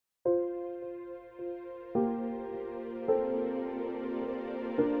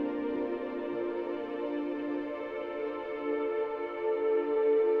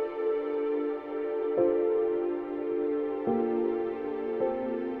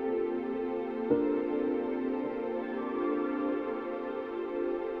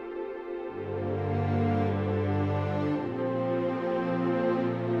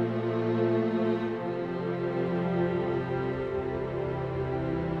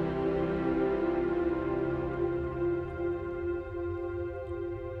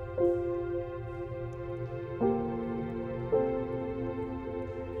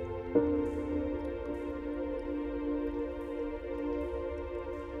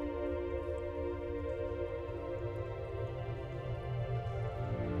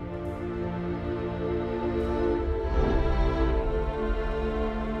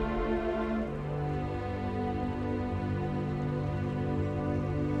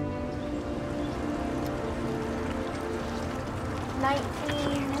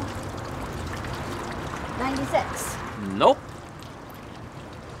1996. Nope.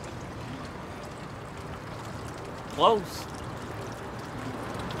 Close.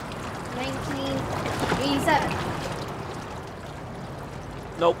 1987.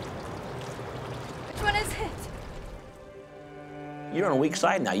 Nope. Which one is it? You're on a weak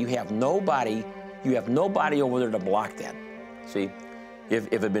side now. You have nobody over there to block that. See,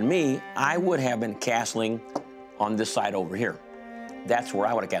 if it had been me, I would have been castling on this side over here. That's where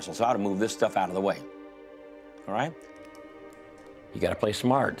I would have castled. So I would have moved this stuff out of the way. All right? You got to play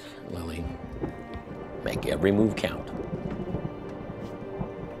smart, Lily. Make every move count.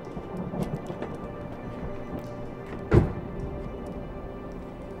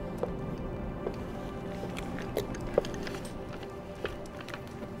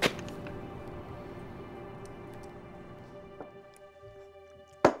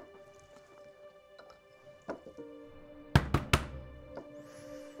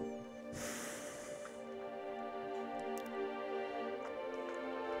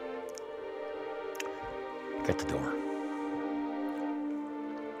 Get the door.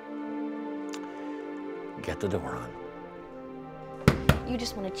 Get the door on. You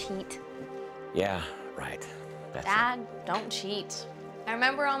just want to cheat. Yeah, right. That's Dad, don't cheat. I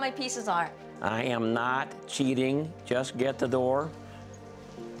remember where all my pieces are. it. I am not cheating. Just get the door.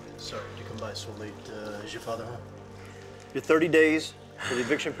 Sorry, did you come by so late? Is your father home? Your 30 days for the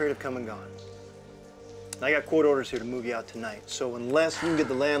eviction period have come and gone. I got court orders here to move you out tonight. So unless you can get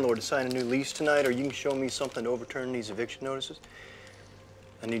the landlord to sign a new lease tonight, or you can show me something to overturn these eviction notices,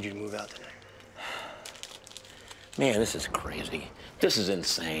 I need you to move out tonight. Man, this is crazy. This is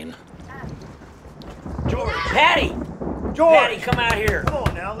insane. George! Patty! George! Patty, come out here. Come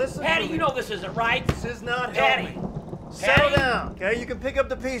on now, listen Patty, to me. you know this isn't right. This is not Patty. helping. Settle down, okay? You can pick up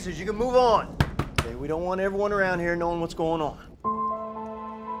the pieces. You can move on. Okay, we don't want everyone around here knowing what's going on.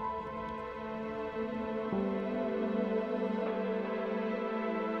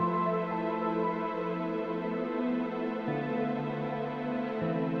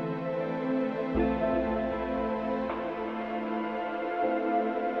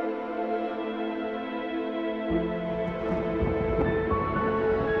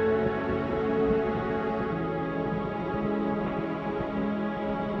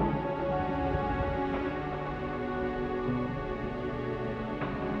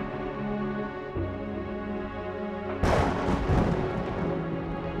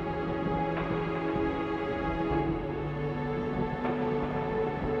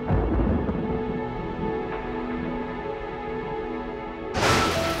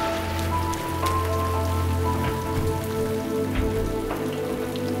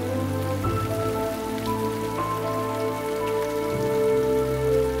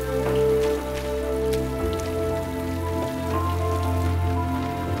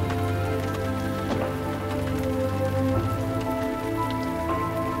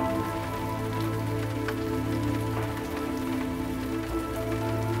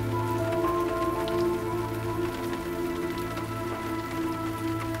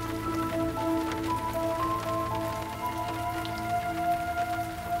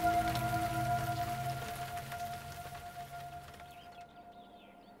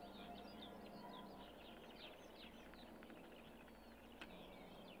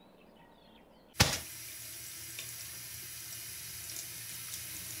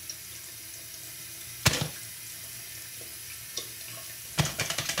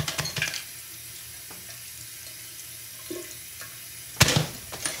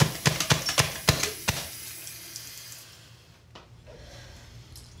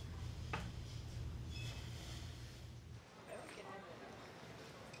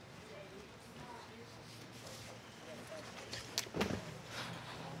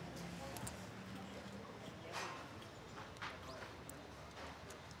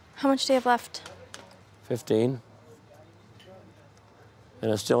 How much do you have left? 15.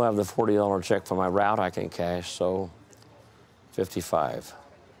 And I still have the $40 check for my route I can cash, so 55.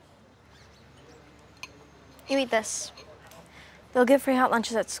 You eat this. They'll give free hot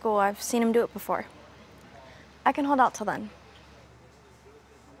lunches at school. I've seen them do it before. I can hold out till then.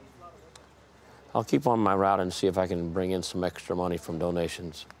 I'll keep on my route and see if I can bring in some extra money from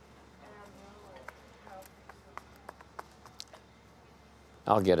donations.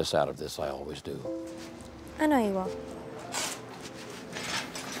 I'll get us out of this, I always do. I know you will.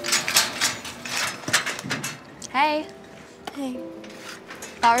 Hey. Hey.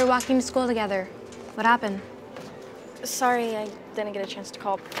 Thought we were walking to school together. What happened? Sorry, I didn't get a chance to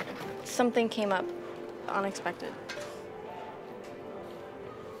call. Something came up unexpected.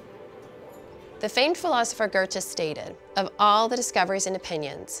 The famed philosopher Goethe stated, "Of all the discoveries and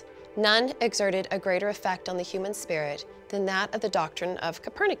opinions, none exerted a greater effect on the human spirit than that of the doctrine of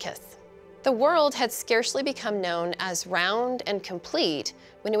Copernicus." The world had scarcely become known as round and complete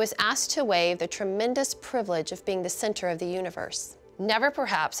when it was asked to waive the tremendous privilege of being the center of the universe. Never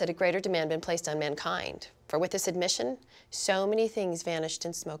perhaps had a greater demand been placed on mankind, for with this admission, so many things vanished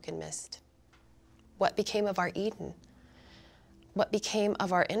in smoke and mist. What became of our Eden? What became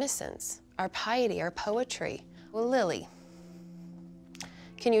of our innocence, our piety, our poetry? Well, Lily,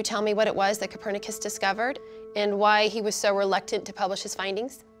 can you tell me what it was that Copernicus discovered and why he was so reluctant to publish his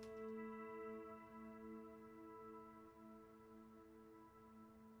findings?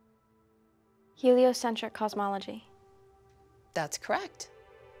 Heliocentric cosmology. That's correct.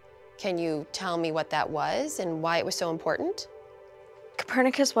 Can you tell me what that was and why it was so important?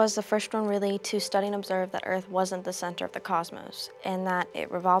 Copernicus was the first one really to study and observe that Earth wasn't the center of the cosmos, and that it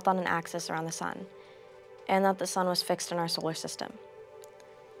revolved on an axis around the sun, and that the sun was fixed in our solar system.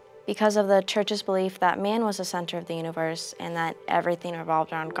 Because of the church's belief that man was the center of the universe and that everything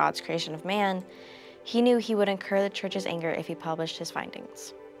revolved around God's creation of man, he knew he would incur the church's anger if he published his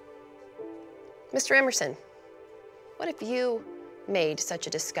findings. Mr. Emerson, what if you made such a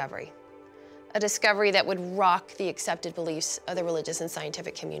discovery? A discovery that would rock the accepted beliefs of the religious and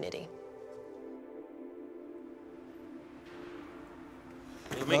scientific community.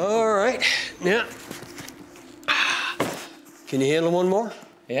 All right, yeah. Can you handle one more?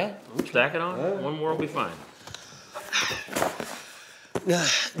 Yeah, stack it on. One more will be fine. Now,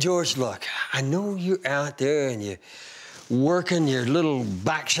 George, look, I know you're out there and you're working your little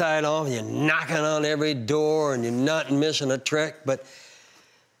backside off and you're knocking on every door and you're not missing a trick, but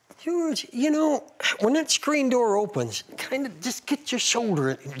George, you know, when that screen door opens, kind of just get your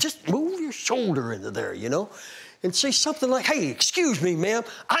shoulder, just move your shoulder into there, you know, and say something like, "Hey, excuse me, ma'am,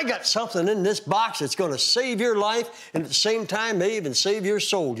 I got something in this box that's gonna save your life and at the same time may even save your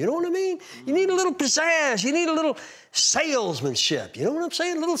soul." You know what I mean? You need a little pizzazz, you need a little salesmanship, you know what I'm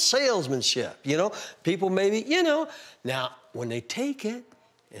saying? A little salesmanship, you know? People maybe, you know. Now, when they take it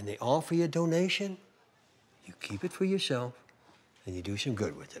and they offer you a donation, you keep it for yourself and you do some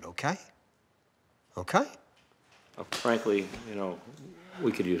good with it, okay? Okay? Frankly, you know,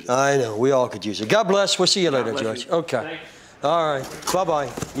 we could use it. I know, we all could use it. God bless, we'll see you later, bless George. you. Okay. Thanks. All right,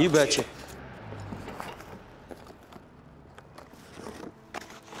 bye-bye, you betcha.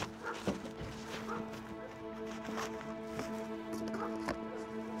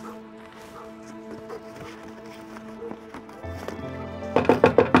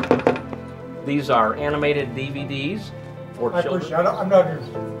 These are animated DVDs for I children. appreciate it. I'm not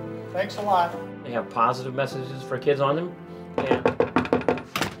interested. Thanks a lot. They have positive messages for kids on them. And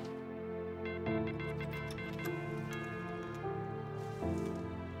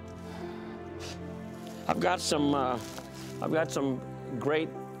I've got some great,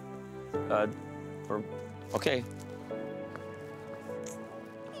 okay.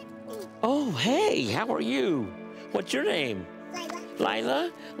 Oh, hey, how are you? What's your name?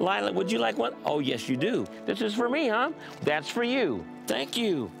 Lila? Lila, would you like one? Oh, yes, you do. This is for me, huh? That's for you. Thank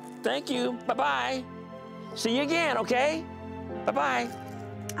you. Thank you. Bye-bye. See you again, okay? Bye-bye.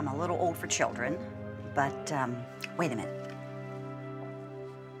 I'm a little old for children, but wait a minute.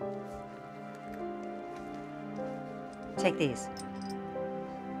 Take these.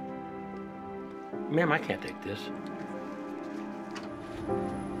 Ma'am, I can't take this.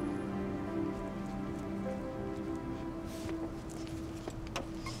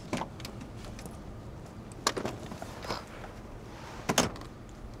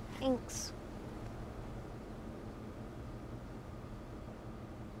 Thanks.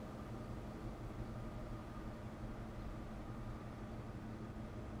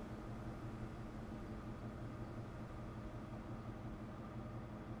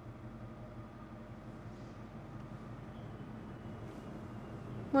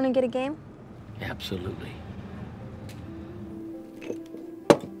 Want to get a game? Absolutely.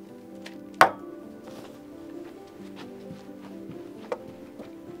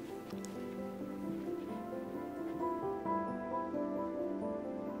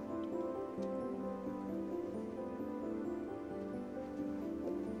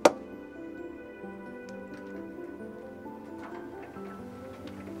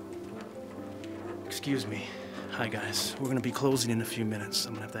 Excuse me. Hi, guys. We're gonna be closing in a few minutes.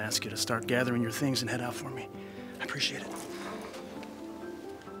 I'm gonna have to ask you to start gathering your things and head out for me. I appreciate it.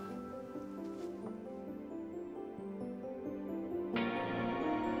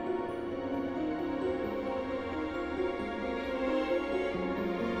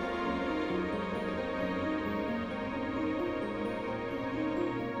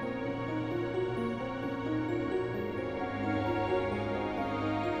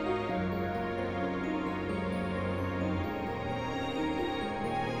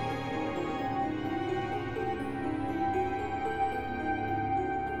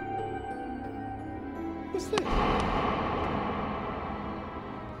 What's this?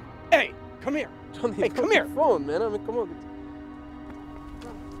 Hey, come here. Hey, come here. Phone, man. I mean, come on.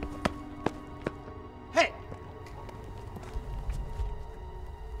 Hey.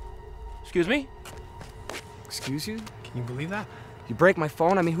 Excuse me? Excuse you? Can you believe that? You break my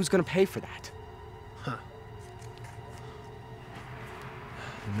phone? I mean, who's gonna pay for that? Huh.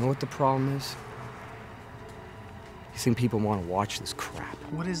 You know what the problem is? You think people want to watch this crap.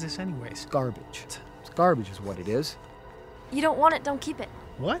 What is this anyways? It's garbage. It's garbage is what it is. You don't want it, don't keep it.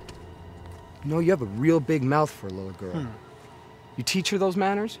 What? You know, you have a real big mouth for a little girl. You teach her those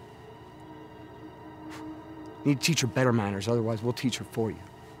manners? You need to teach her better manners, otherwise we'll teach her for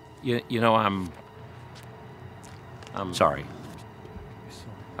you. You know, I'm sorry.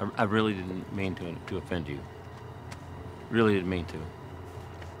 I really didn't mean to offend you. Really didn't mean to.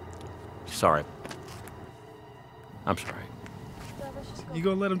 Sorry. I'm sorry. You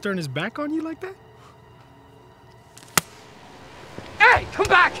gonna let him turn his back on you like that? Hey, come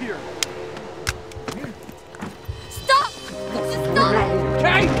back here! Stop! Just stop!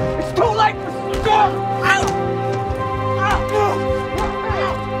 Okay? It's too late for stop!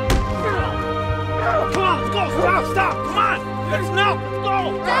 Come on, let's go! Stop! Come on! Let's go!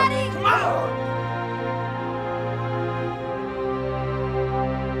 Daddy! Come on!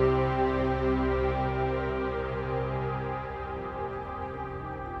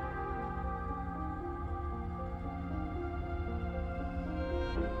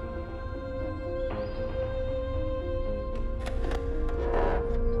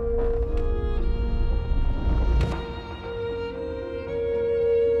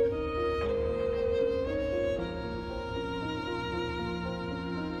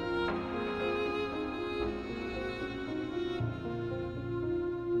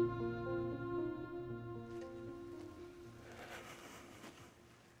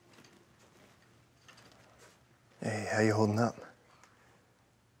 Hey, how you holding up?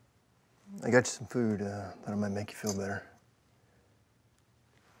 I got you some food that might make you feel better.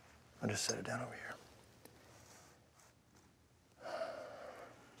 I'll just set it down over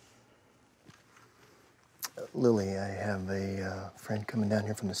here. Lily, I have a friend coming down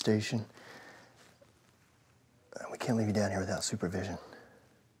here from the station. We can't leave you down here without supervision.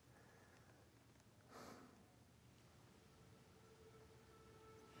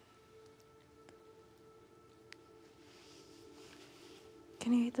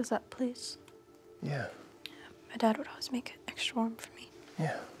 Can you heat this up, please? Yeah. My dad would always make it extra warm for me.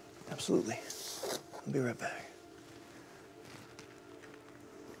 Yeah, absolutely. I'll be right back.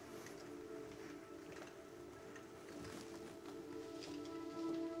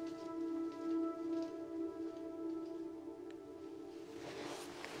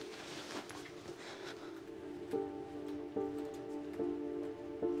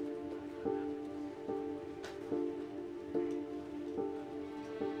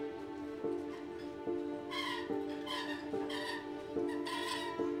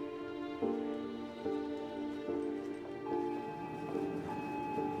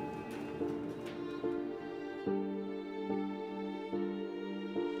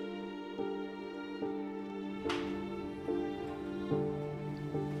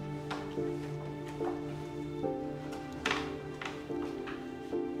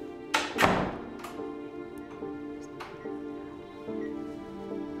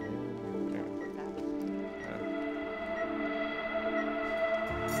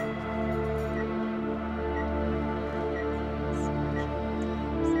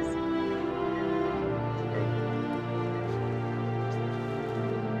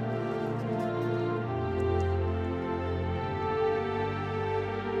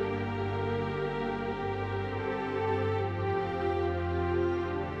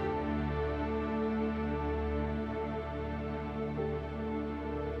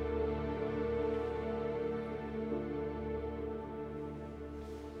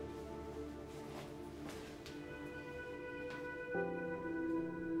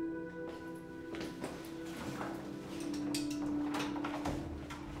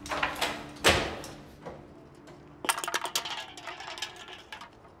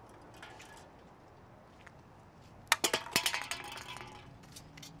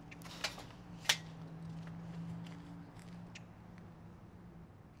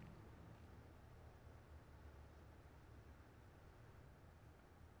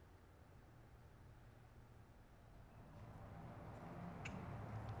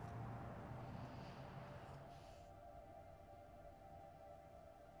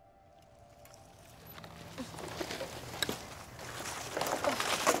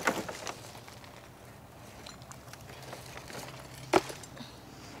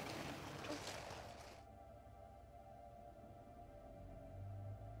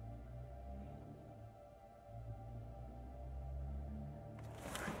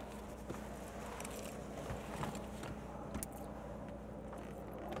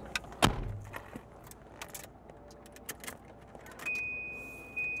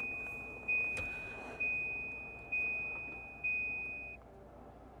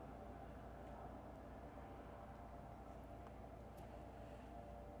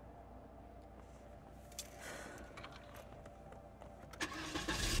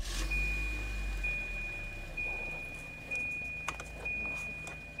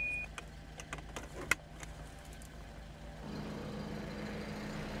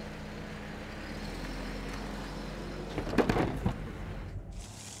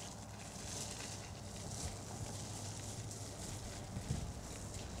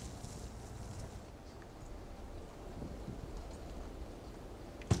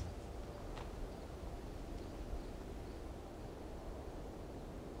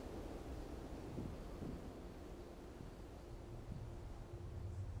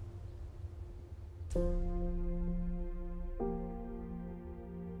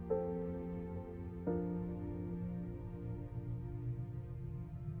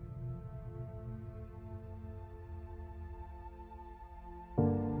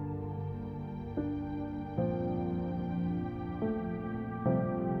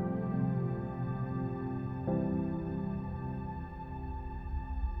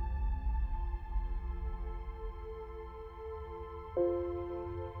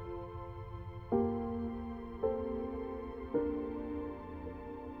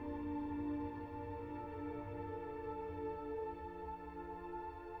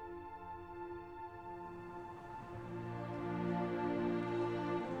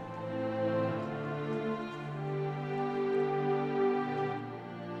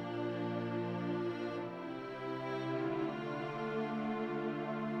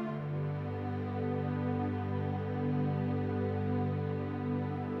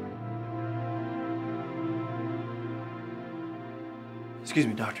 Excuse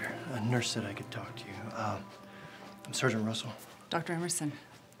me, doctor. A nurse said I could talk to you. I'm Sergeant Russell. Dr. Emerson.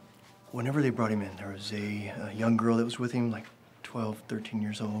 Whenever they brought him in, there was a young girl that was with him, like 12, 13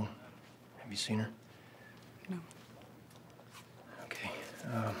 years old. Have you seen her? No. Okay.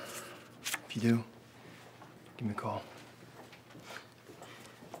 If you do, give me a call.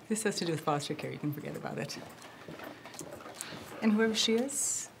 This has to do with foster care. You can forget about it. And whoever she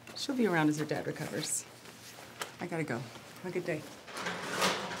is, she'll be around as her dad recovers. I gotta go. Have a good day.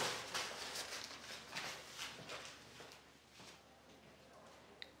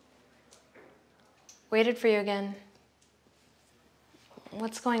 Waited for you again.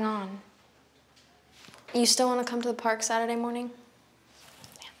 What's going on? You still want to come to the park Saturday morning?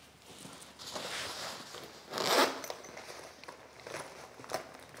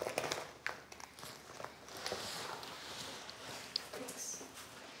 Thanks.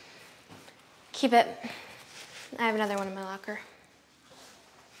 Keep it. I have another one in my locker.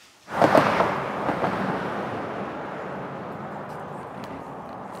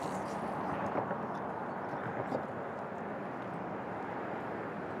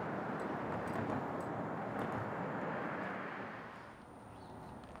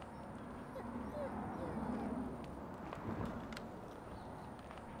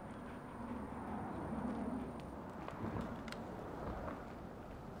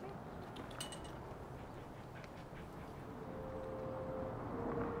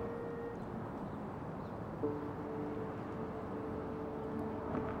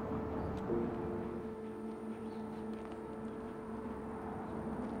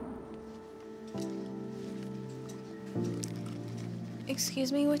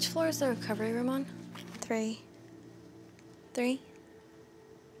 Excuse me, which floor is the recovery room on? 3. 3?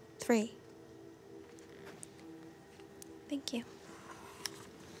 3. Thank you.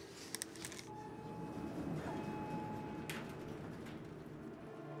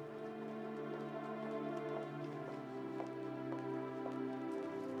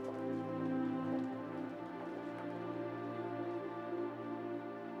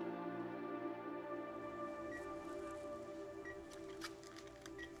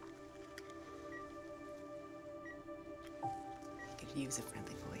 Use a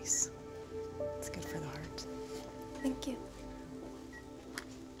friendly voice. It's good for the heart. Thank you.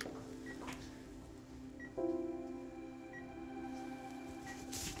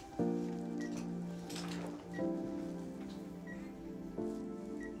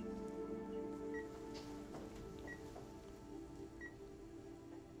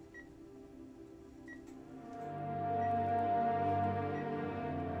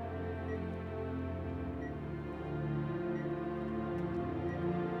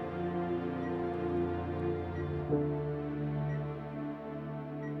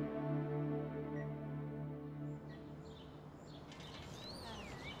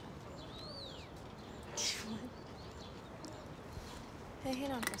 Hey,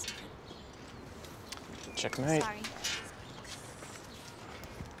 hang on for a second. Checkmate. Sorry.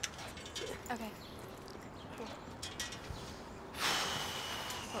 Okay. Cool.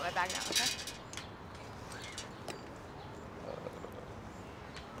 Put my bag down, okay?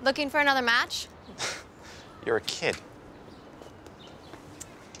 Looking for another match? You're a kid.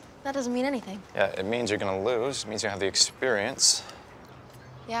 That doesn't mean anything. Yeah, it means you're gonna lose. It means you have the experience.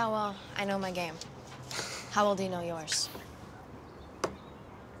 Yeah, well, I know my game. How well do you know yours?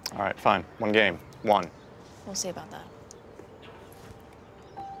 All right, fine. 1 game. 1. We'll see about that.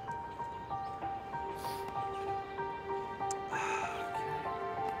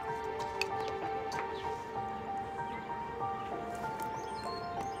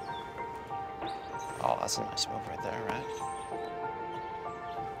 Oh, that's a nice move right there, right?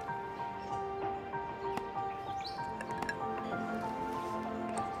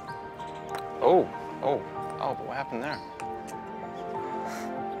 Oh, but what happened there?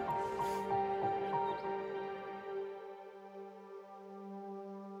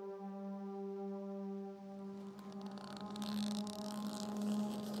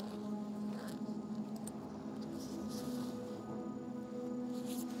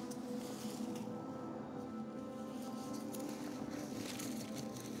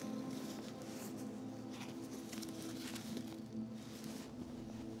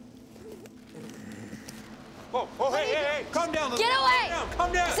 Whoa, whoa, hey, calm down. Get away!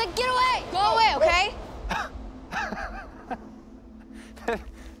 Calm down. I said get away! Go away, okay?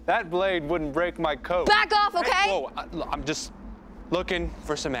 That blade wouldn't break my coat. Back off, okay? Hey, whoa, I'm just looking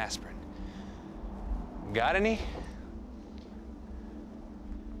for some aspirin. Got any?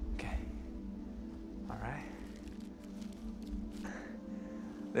 Okay. All right.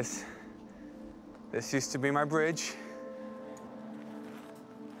 This used to be my bridge.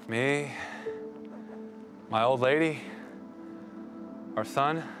 Me, my old lady, our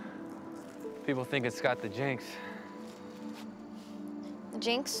son. People think it's got the jinx. The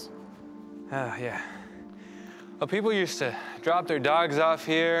jinx? Yeah. Well, people used to drop their dogs off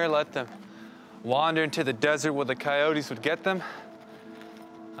here, let them wander into the desert where the coyotes would get them.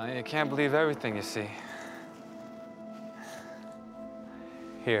 You can't believe everything you see.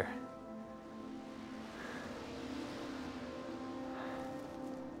 Here.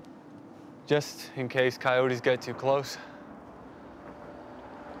 Just in case coyotes get too close.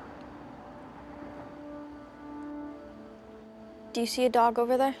 Do you see a dog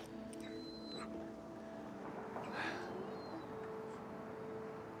over there?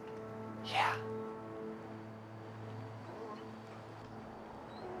 Yeah.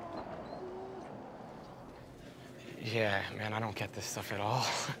 Yeah, man, I don't get this stuff at all.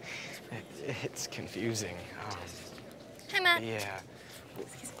 It's confusing. Hi, Matt. Yeah.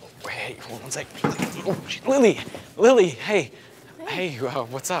 Wait, hold on one sec. Oh, Lily, hey. Hey,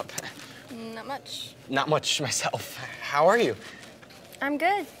 what's up? Not much. Not much myself. How are you? I'm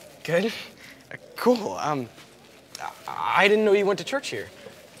good. Good? Cool. I didn't know you went to church here.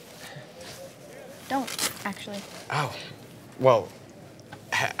 Don't, actually. Oh, well,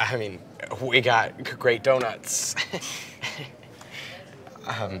 I mean, we got great donuts.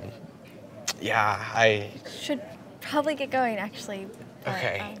 Yeah, I... Should probably get going, actually. But,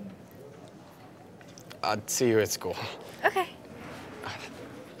 Okay. I'll see you at school. Okay.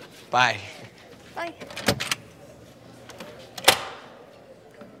 Bye. Bye.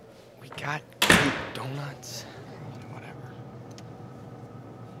 We got great donuts. Whatever.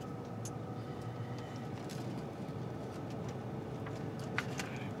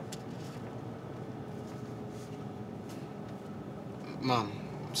 Mom,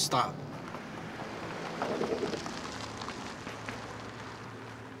 stop.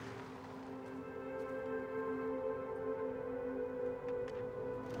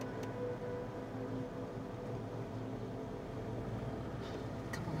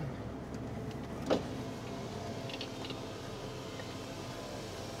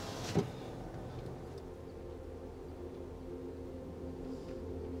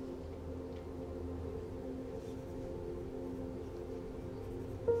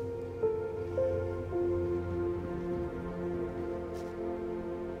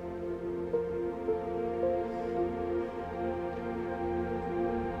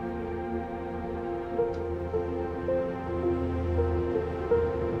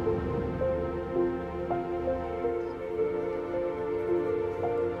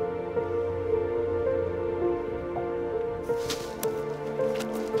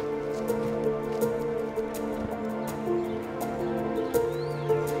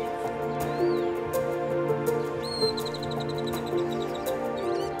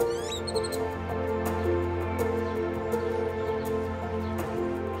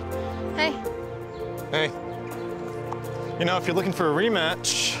 Hey, you know, if you're looking for a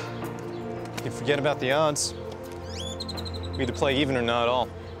rematch, you forget about the odds. We either play even or not at all.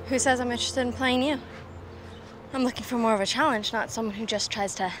 Who says I'm interested in playing you? I'm looking for more of a challenge, not someone who just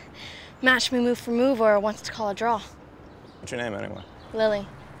tries to match me move for move or wants to call a draw. What's your name, anyway? Lily.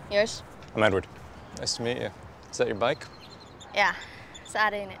 Yours? I'm Edward. Nice to meet you. Is that your bike? Yeah.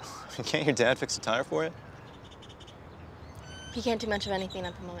 Sad, ain't it? Can't your dad fix a tire for you? He can't do much of anything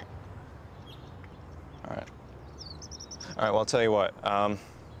at the moment. All right. All right, well, I'll tell you what.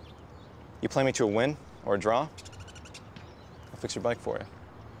 You play me to a win or a draw, I'll fix your bike for you.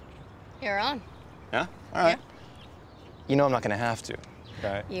 You're on. Yeah? All right. Yeah. You know I'm not gonna have to,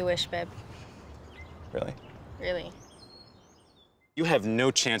 right? You wish, babe. Really? Really. You have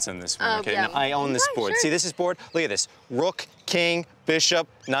no chance on this one, okay? yeah. Now, I own this board. Sure. See, this is board. Look at this. Rook, king, bishop,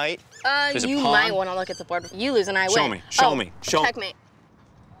 knight. There's you a pawn. might want to look at the board. You lose and I win. Show me. Show me. Show me. Checkmate.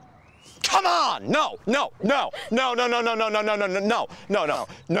 Come on! No, no, no, no, no, no, no, no, no, no, no, no, no, no,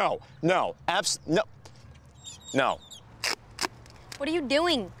 no, no, no, no, no. What are you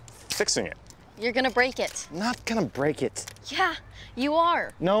doing? Fixing it. You're gonna break it. I'm not gonna break it. Yeah, you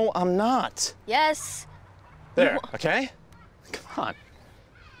are. No, I'm not. Yes. There, okay? Come on.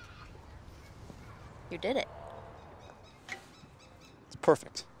 You did it. It's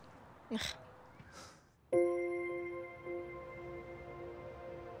perfect.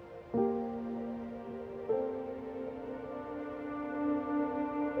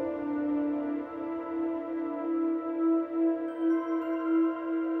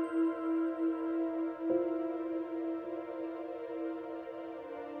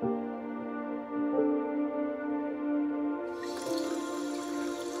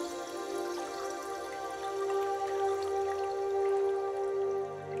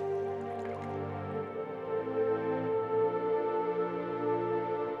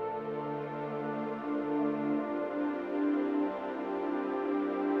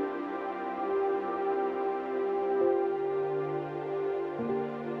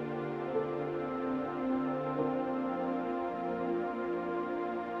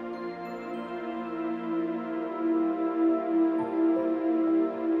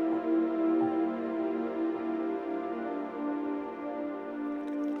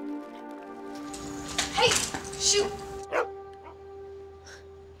 Hey, shoot.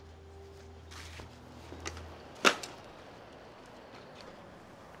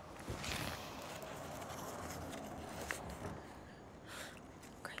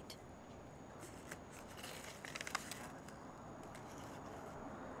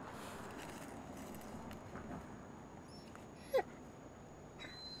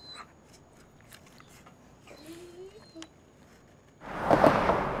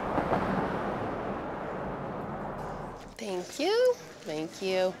 Thank you. Thank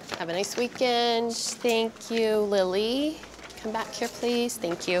you. Have a nice weekend. Thank you, Lily. Come back here, please.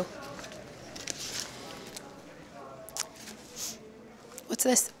 Thank you. What's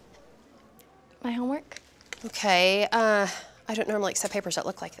this? My homework. Okay, I don't normally accept papers that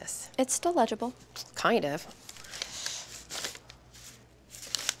look like this. It's still legible. Kind of.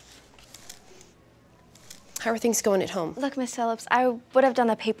 How are things going at home? Look, Miss Phillips, I would have done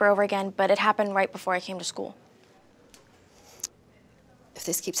the paper over again, but it happened right before I came to school. If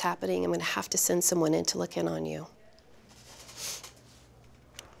this keeps happening, I'm gonna have to send someone in to look in on you.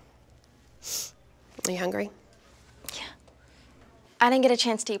 Are you hungry? Yeah. I didn't get a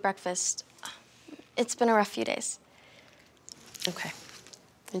chance to eat breakfast. It's been a rough few days. Okay.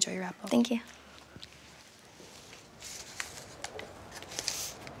 Enjoy your apple. Thank you.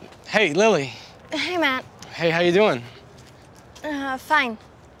 Hey, Lily. Hey, Matt. Hey, how you doing? Fine.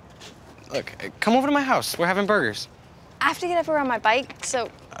 Look, come over to my house. We're having burgers. I have to get everywhere on my bike, so...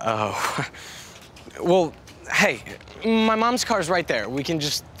 Oh. Well, hey, my mom's car's right there. We can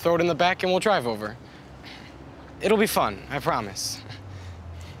just throw it in the back and we'll drive over. It'll be fun, I promise.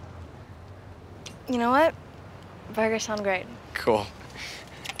 You know what? Burgers sound great. Cool.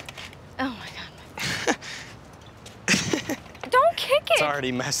 Oh, my God. Don't kick it! It's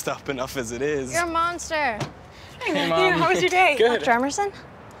already messed up enough as it is. You're a monster. Hey, Mom. How was your day? Good. Dr. Emerson?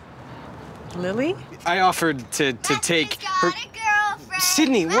 Lily? I offered to take her...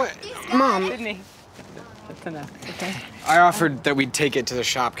 Sydney, what? Mom. Sydney. That's enough, okay? I offered that we'd take it to the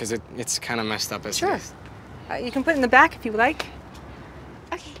shop because it's kind of messed up as it is. You can put it in the back if you would like.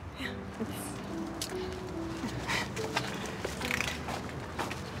 Okay.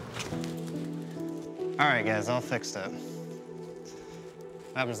 All right, guys, all fixed up.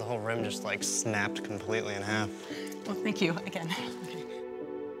 What happens? The whole rim just like snapped completely in half. Well, thank you again. Okay.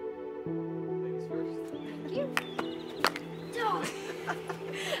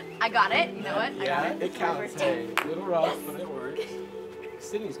 I got it. You know what? I got it. It counts. Hey, a little rough, but it works.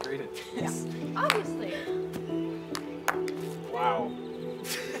 Sydney's great at this. Yeah. Obviously. Wow.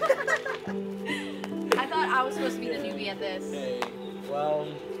 I thought I was supposed to be the newbie at this. Hey, well...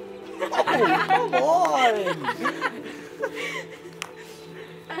 Oh, come on!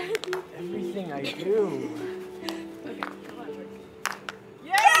 Everything I do. Okay, come on.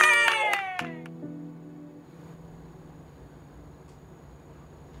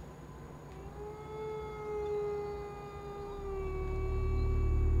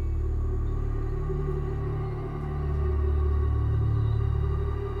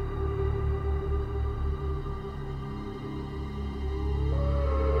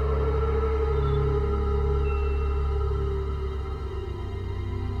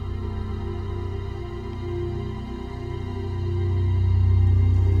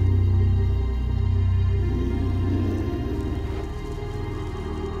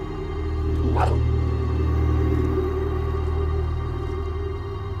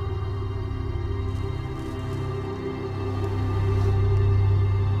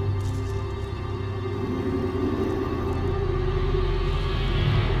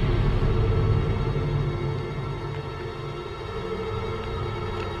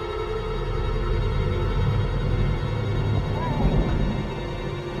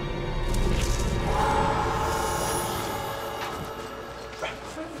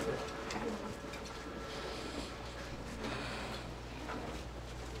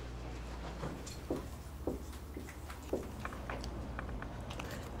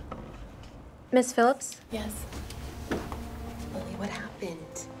 Miss Phillips? Yes. Lily, what happened?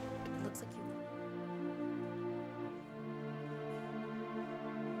 It looks like you...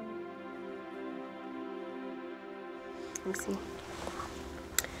 Let me see.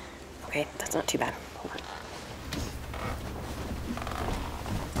 Okay, that's not too bad. Hold on.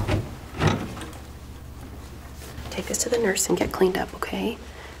 Take this to the nurse and get cleaned up, okay?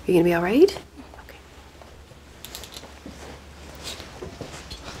 You're gonna be all right?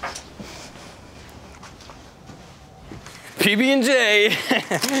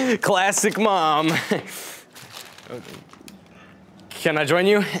 PB&J, classic mom. Can I join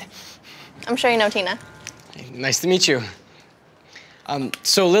you? I'm sure you know Tina. Nice to meet you.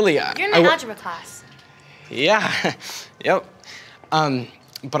 So Lily, You're in my algebra class. Yeah, yep.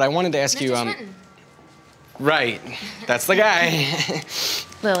 But I wanted to ask you, right, that's the guy.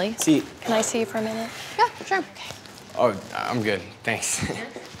 Lily, See, can I see you for a minute? Yeah, sure. Okay. oh, I'm good, thanks.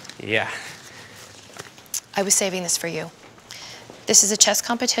 Yeah. I was saving this for you. This is a chess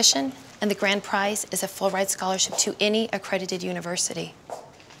competition, and the grand prize is a full-ride scholarship to any accredited university.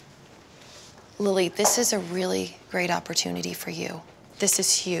 Lily, this is a really great opportunity for you. This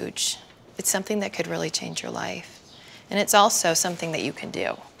is huge. It's something that could really change your life. And it's also something that you can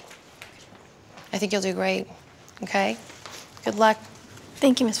do. I think you'll do great, okay? Good luck.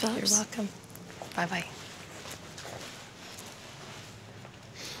 Thank you, Miss Phillips. You're welcome. Bye-bye.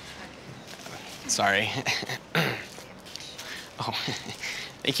 Sorry. Oh,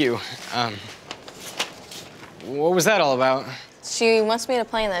 thank you. What was that all about? She wants me to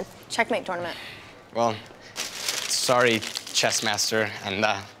play in the checkmate tournament. Well, sorry, chess master, and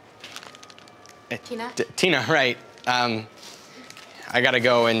Tina? Tina, right. I gotta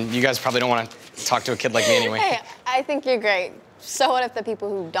go, and you guys probably don't want to talk to a kid like me anyway. Hey, I think you're great. So what if the people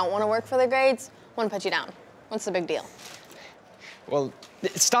who don't want to work for the grades want to put you down? What's the big deal? Well,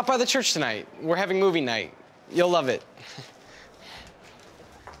 stop by the church tonight. We're having movie night. You'll love it.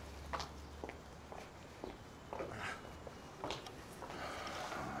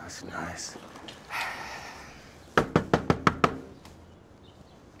 That's nice.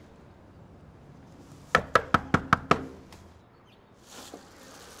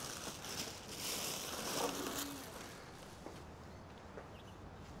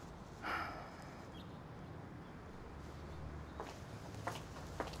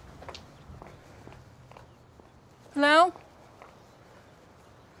 Hello?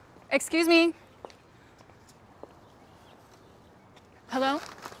 Excuse me? Hello?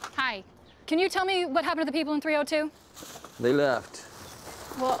 Hi. Can you tell me what happened to the people in 302? They left.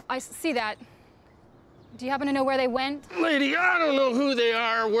 Well, I see that. Do you happen to know where they went? Lady, I don't know who they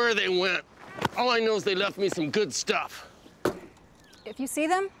are or where they went. All I know is they left me some good stuff. If you see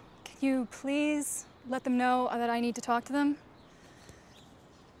them, can you please let them know that I need to talk to them?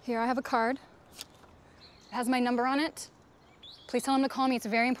 Here, I have a card. It has my number on it. Please tell him to call me. It's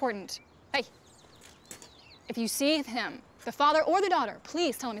very important. Hey, if you see him, the father or the daughter,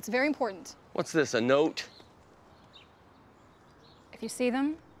 please tell him it's very important. What's this, a note? If you see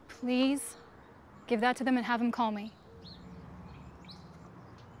them, please give that to them and have them call me.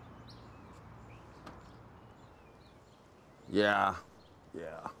 Yeah.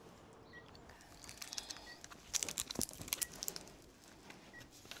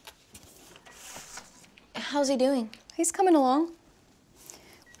 How's he doing? He's coming along.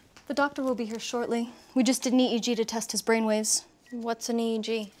 The doctor will be here shortly. We just did an EEG to test his brainwaves. What's an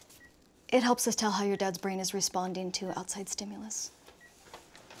EEG? It helps us tell how your dad's brain is responding to outside stimulus.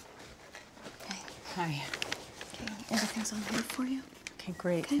 Okay. Hi. Okay, everything's on here for you. Okay,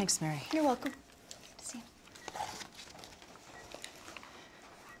 great. Okay. Thanks, Mary. You're welcome. Good to see you.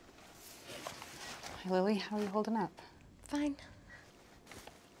 Hi, Lily. How are you holding up? Fine.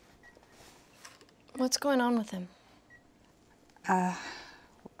 What's going on with him?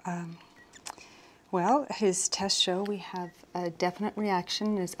 Well, his tests show we have a definite reaction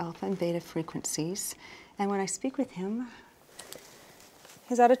in his alpha and beta frequencies. And when I speak with him,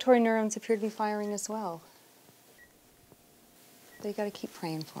 his auditory neurons appear to be firing as well. But you gotta keep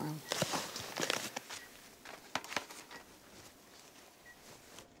praying for him.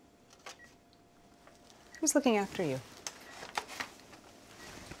 Who's looking after you?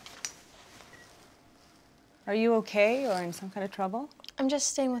 Are you okay or in some kind of trouble? I'm just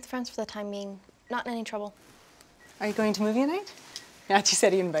staying with friends for the time being. Not in any trouble. Are you going to movie night? Matthew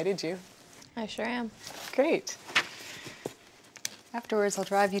said he invited you. I sure am. Great. Afterwards, I'll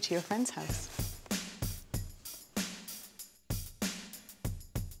drive you to your friend's house.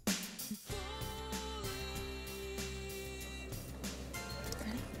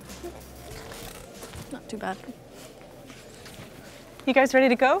 Not too bad. You guys ready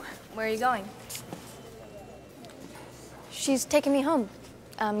to go? Where are you going? She's taking me home.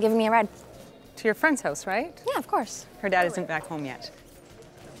 Giving me a ride. To your friend's house, right? Yeah, of course. Her dad isn't back home yet.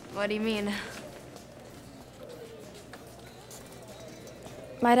 What do you mean?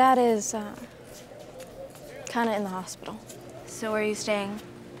 My dad is, kind of in the hospital. So where are you staying?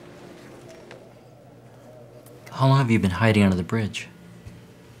 How long have you been hiding under the bridge?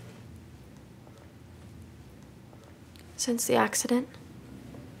 Since the accident.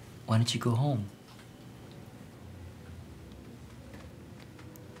 Why didn't you go home?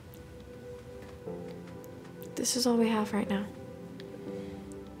 This is all we have right now.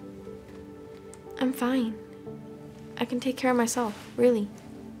 I'm fine. I can take care of myself, really.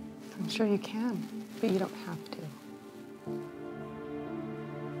 I'm sure you can, but you don't have to.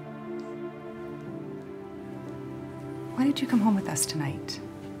 Why did you come home with us tonight?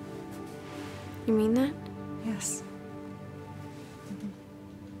 You mean that? Yes.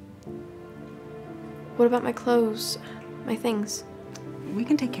 What about my clothes, my things? We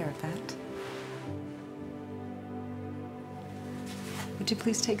can take care of that. Would you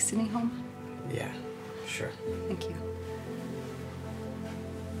please take Sydney home? Yeah, sure. Thank you.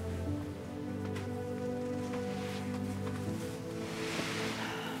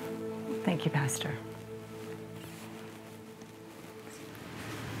 Thank you, Pastor.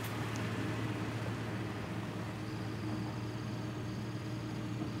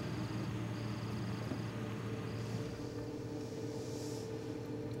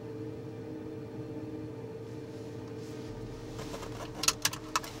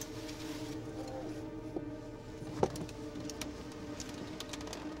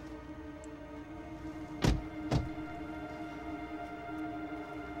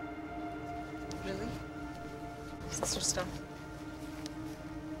 Really? Sister stuff?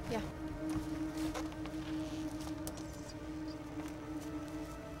 Yeah.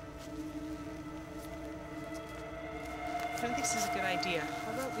 I don't think this is a good idea.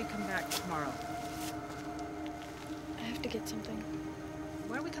 How about we come back tomorrow? I have to get something.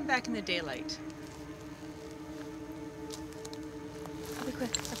 Why don't we come back in the daylight? I'll be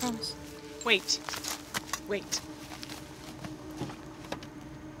quick, I promise. Wait. Wait.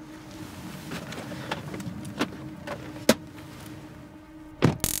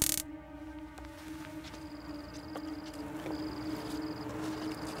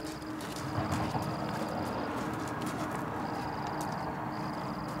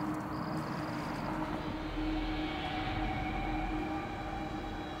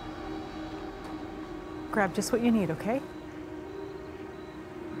 Grab just what you need, okay?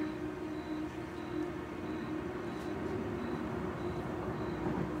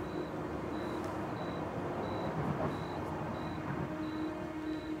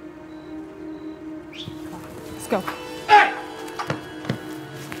 Let's go.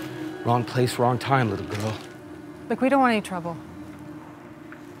 Wrong place, wrong time, little girl. Look, we don't want any trouble.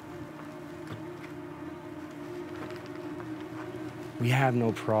 We have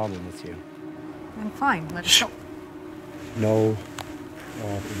no problem with you. I'm fine. Let us go. No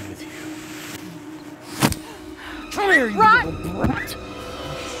problem with you. Come here, you Run! little brat.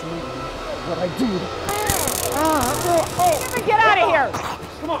 What I do. Get out of here!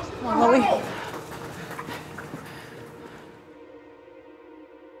 Come on, Lily.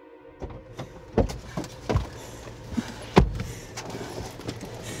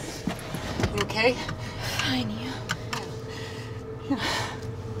 You okay? Fine, you.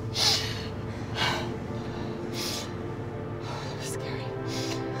 Scary.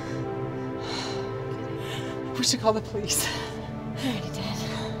 We should call the police. I already did.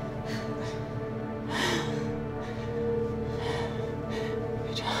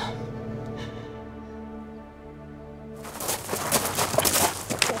 Good job.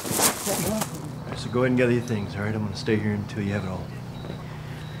 All right, so go ahead and gather your things, all right? I'm gonna stay here until you have it all.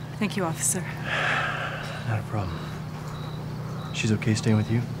 Thank you, officer. Not a problem. She's okay staying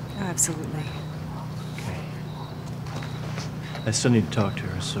with you? Oh, absolutely. Okay. I still need to talk to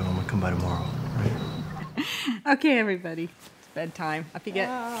her, so I'm gonna come by tomorrow, all right? Okay, everybody. It's bedtime. Up you get.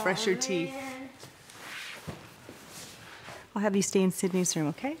 Brush your teeth. I'll have you stay in Sydney's room,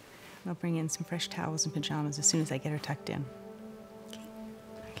 okay? I'll bring in some fresh towels and pajamas as soon as I get her tucked in. Okay?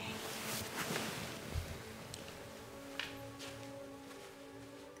 Okay.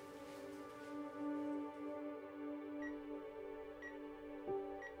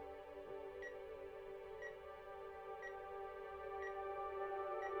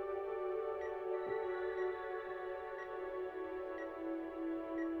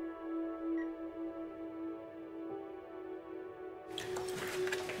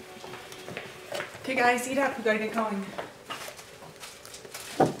 Okay, guys, eat up. We gotta get going.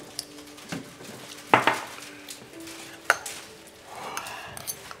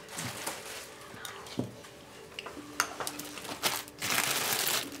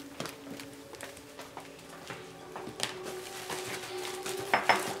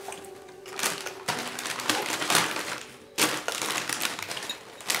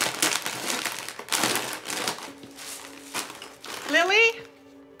 Lily?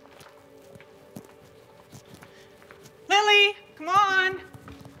 Lily, come on.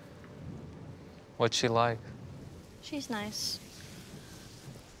 What's she like? She's nice.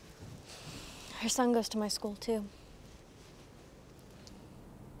 Her son goes to my school, too.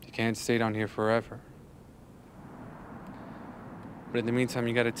 You can't stay down here forever. But in the meantime,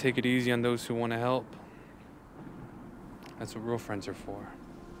 you gotta take it easy on those who want to help. That's what real friends are for.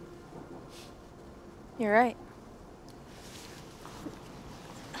 You're right.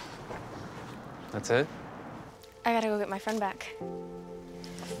 That's it? I gotta go get my friend back.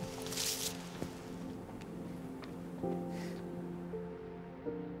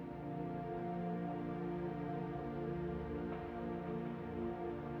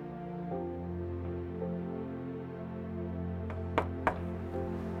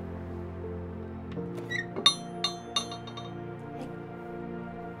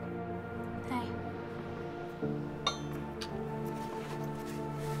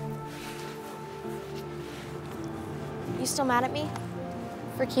 You still mad at me?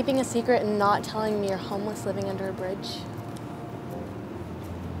 For keeping a secret and not telling me you're homeless living under a bridge?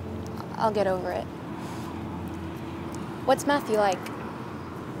 I'll get over it. What's Matthew like?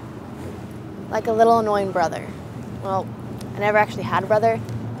 Like a little annoying brother. Well, I never actually had a brother,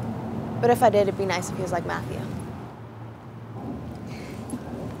 but if I did, it'd be nice if he was like Matthew.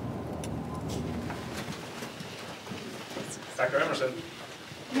 Dr. Emerson,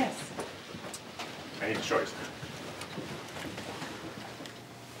 Yes. I need a choice.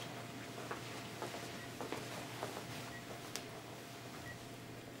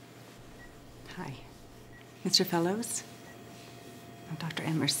 Hi. Mr. Fellows? I'm Dr.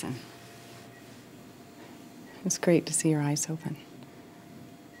 Emerson. It's great to see your eyes open.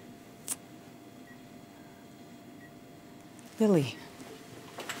 Lily.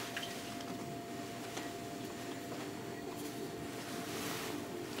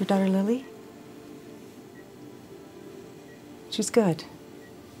 Your daughter Lily? She's good.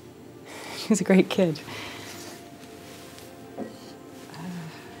 She's a great kid.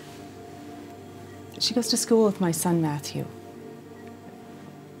 She goes to school with my son, Matthew.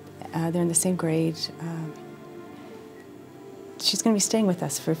 They're in the same grade. She's going to be staying with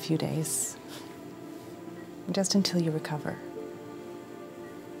us for a few days, just until you recover.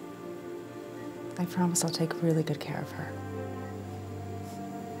 I promise I'll take really good care of her.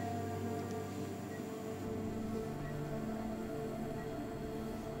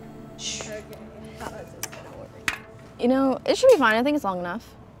 You know, it should be fine. I think it's long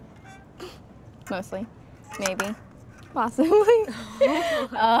enough. Mostly. Maybe. Possibly.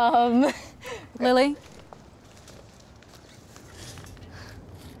 Lily?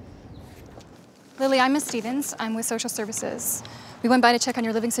 Lily, I'm Miss Stevens. I'm with Social Services. We went by to check on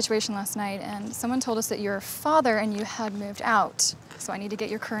your living situation last night, and someone told us that your father and you had moved out. So I need to get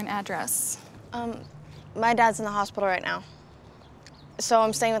your current address. My dad's in the hospital right now. So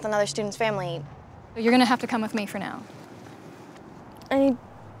I'm staying with another student's family. You're gonna have to come with me for now. I need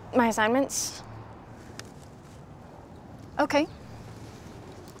my assignments. Okay.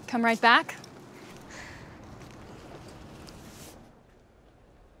 Come right back.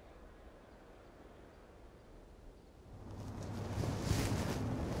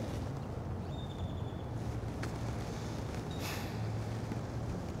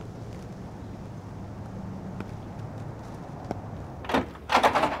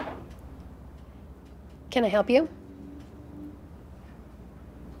 Can I help you?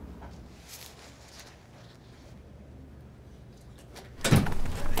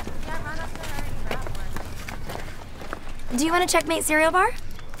 Do you want a Checkmate cereal bar?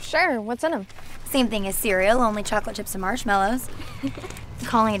 Sure, what's in them? Same thing as cereal, only chocolate chips and marshmallows.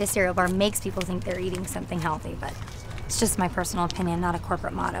 Calling it a cereal bar makes people think they're eating something healthy, but it's just my personal opinion, not a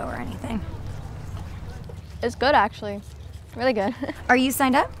corporate motto or anything. It's good, actually. Really good. Are you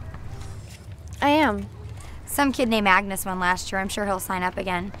signed up? I am. Some kid named Agnes won last year. I'm sure he'll sign up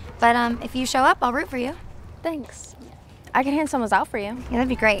again. But if you show up, I'll root for you. Thanks. I can hand some of those out for you. Yeah, that'd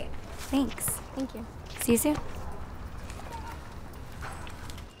be great. Thanks. Thank you. See you soon.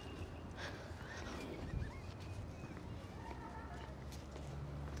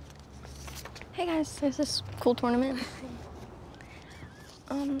 Hey guys, there's this cool tournament.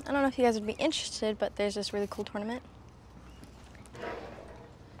 I don't know if you guys would be interested, but there's this really cool tournament.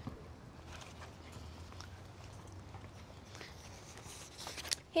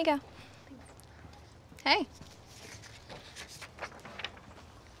 Here you go. Hey.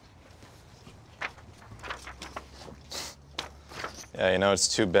 Yeah, you know, it's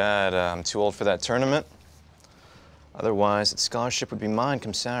too bad I'm too old for that tournament. Otherwise, that scholarship would be mine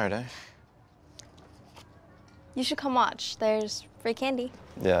come Saturday. You should come watch. There's free candy.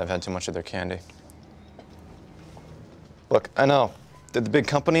 Yeah, I've had too much of their candy. Look, I know, they're the big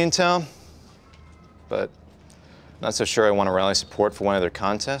company in town, but not so sure I want to rally support for one of their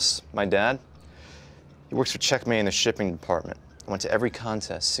contests. My dad, he works for Checkmate in the shipping department. I went to every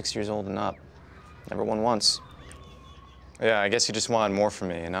contest, 6 years old and up. Never won once. Yeah, I guess you just wanted more from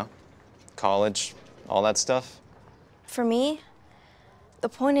me, you know? College, all that stuff. For me, the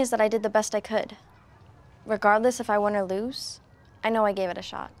point is that I did the best I could. Regardless if I win or lose, I know I gave it a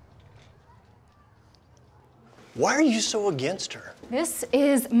shot. Why are you so against her? This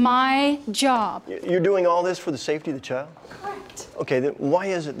is my job. You're doing all this for the safety of the child? Correct. Okay, then why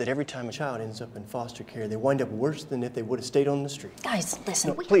is it that every time a child ends up in foster care, they wind up worse than if they would have stayed on the street? Guys,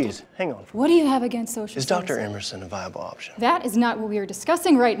 listen. No, please, hang on. What do you have against social Is Dr. services? Emerson a viable option? That is not what we are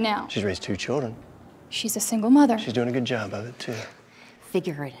discussing right now. She's raised 2 children. She's a single mother. She's doing a good job of it, too.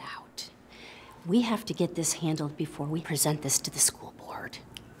 Figure it out. We have to get this handled before we present this to the school board.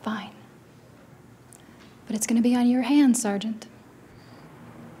 Fine. But it's going to be on your hands, Sergeant.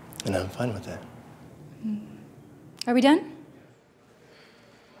 And I'm fine with that. Are we done?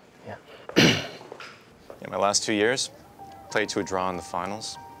 Yeah, my last 2 years, played to a draw in the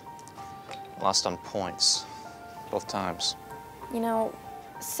finals. Lost on points, both times. You know,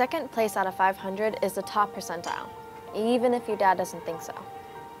 second place out of 500 is the top percentile, even if your dad doesn't think so.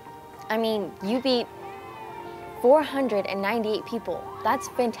 I mean, you beat 498 people. That's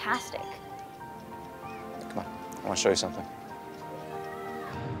fantastic. Come on, I want to show you something.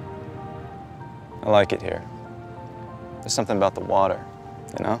 I like it here. There's something about the water,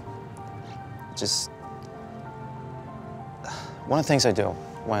 you know? Just... One of the things I do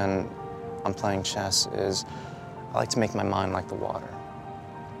when I'm playing chess is I like to make my mind like the water.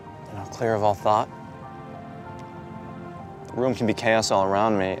 You know, clear of all thought. The room can be chaos all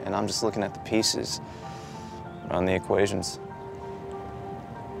around me, and I'm just looking at the pieces, around the equations.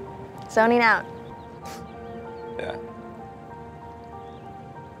 Zoning out. Yeah.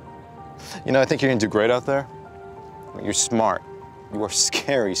 You know, I think you're gonna do great out there. You're smart. You are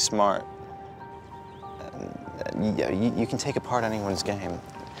scary smart. And yeah, you can take apart anyone's game.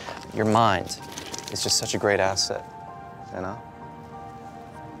 Your mind is just such a great asset, you know?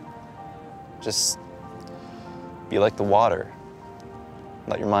 Just be like the water.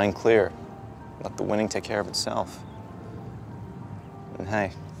 Let your mind clear. Let the winning take care of itself. And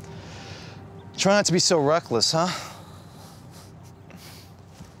hey, try not to be so reckless, huh?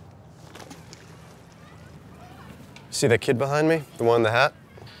 See that kid behind me? The one in the hat?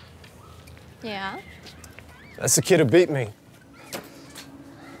 Yeah? That's the kid who beat me.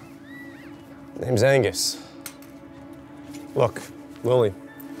 Name's Angus. Look, Lily,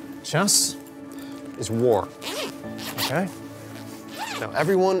 chess is war, okay? Now,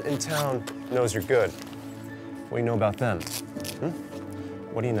 everyone in town knows you're good. What do you know about them?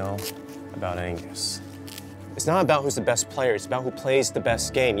 What do you know about Angus? It's not about who's the best player, it's about who plays the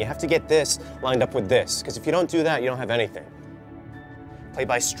best game. You have to get this lined up with this, because if you don't do that, you don't have anything. Play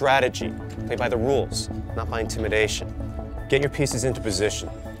by strategy, play by the rules, not by intimidation. Get your pieces into position,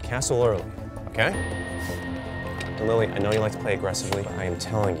 castle early, okay? And Lily, I know you like to play aggressively, but I am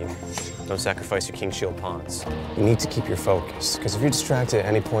telling you, don't sacrifice your king shield pawns. You need to keep your focus, because if you're distracted at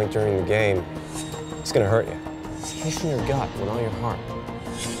any point during the game, it's gonna hurt you. Play from your gut with all your heart,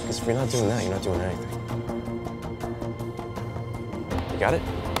 because if you're not doing that, you're not doing anything. You got it?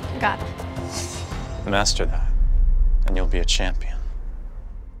 Got it. Master that, and you'll be a champion.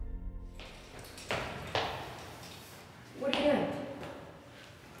 What are you doing?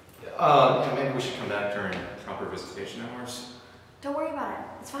 Maybe we should come back during proper visitation hours. Don't worry about it.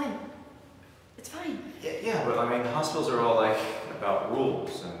 It's fine. It's fine. Yeah, but I mean, hospitals are all like about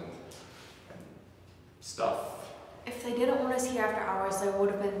rules and stuff. If they didn't want us here after hours, there would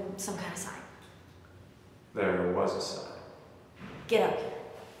have been some kind of sign. There was a sign. Get up.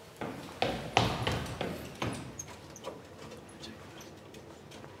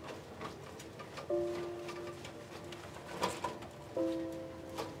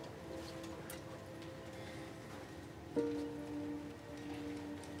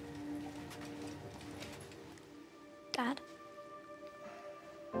 Dad?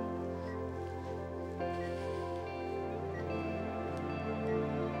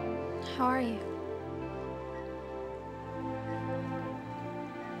 How are you?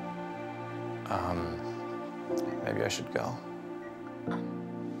 Maybe I should go.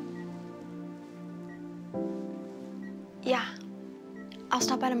 Yeah. I'll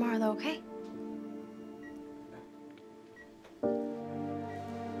stop by tomorrow though, okay?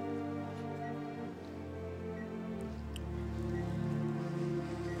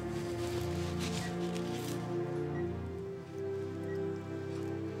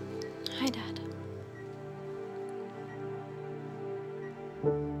 Hi, Dad.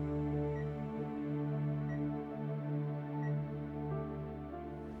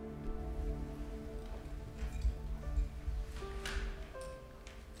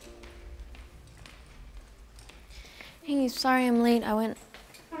 Hey, sorry I'm late. I went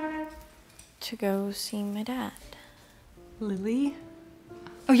to go see my dad. Lily?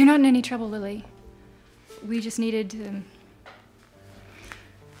 Oh, you're not in any trouble, Lily. We just needed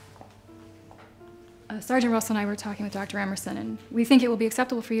Sergeant Russell and I were talking with Dr. Emerson, and we think it will be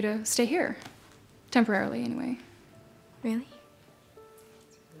acceptable for you to stay here. Temporarily, anyway. Really?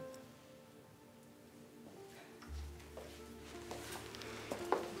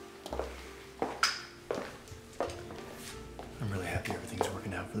 I'm really happy everything's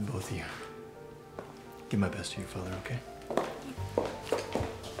working out for the both of you. Give my best to your father, okay?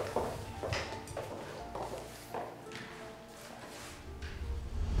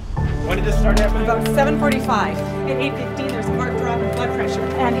 When did this start happening? About 7:45. At 8:15, there's a marked drop in blood pressure,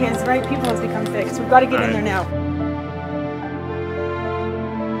 and his right pupil has become fixed. We've got to get in there now.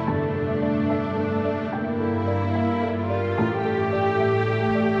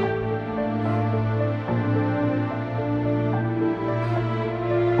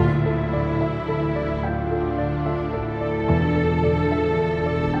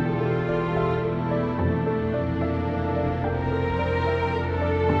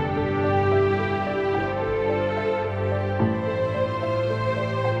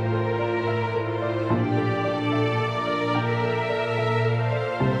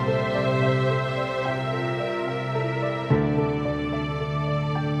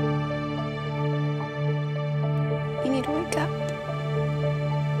 You need to wake up.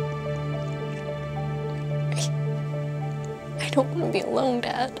 I don't want to be alone,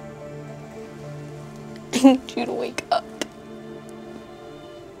 Dad. I need you to wake up.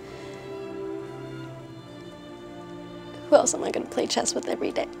 Who else am I going to play chess with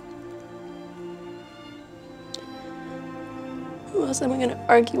every day? Who else am I going to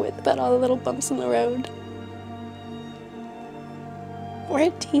argue with about all the little bumps in the road? We're a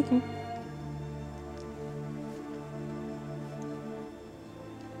team.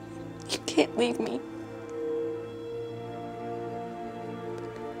 You can't leave me.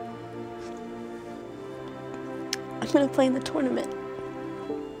 I'm gonna play in the tournament.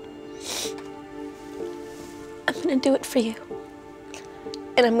 I'm gonna do it for you.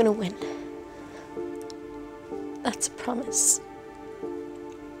 And I'm gonna win. That's a promise.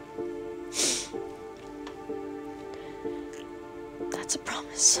 That's a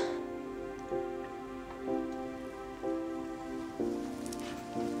promise.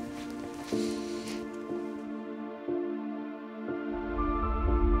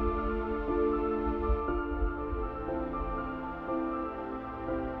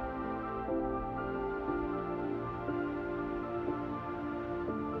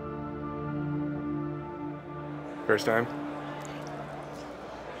 First time?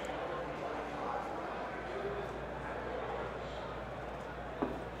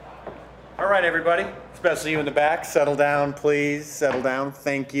 All right, everybody, especially you in the back, settle down, please. Settle down.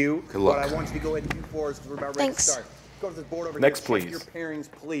 Thank you. Good luck. What I want you to go ahead and do for us, because we're about ready to start. Go to this board over Next, here. Check please. your pairings,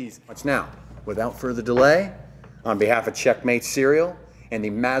 please. Now, without further delay, on behalf of Checkmate Serial and the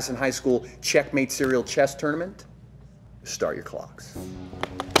Madison High School Checkmate Serial Chess Tournament, start your clocks.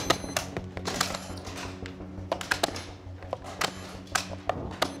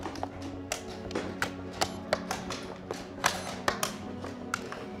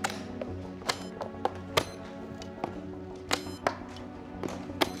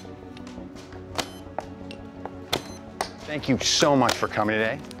 Thank you so much for coming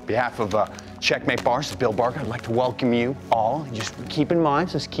today. On behalf of Checkmate Bars, this is Bill Barker. I'd like to welcome you all. Just keep in mind,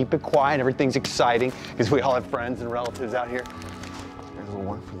 just keep it quiet. Everything's exciting because we all have friends and relatives out here. There's a little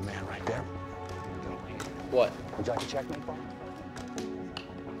one for the man right there. What? Would you like a Checkmate Bar?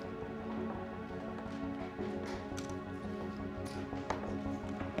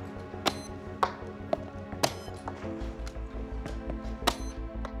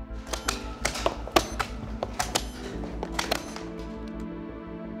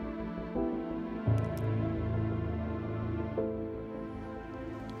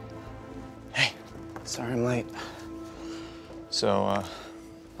 Sorry I'm late. So,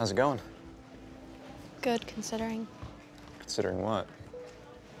 how's it going? Good, considering. Considering what?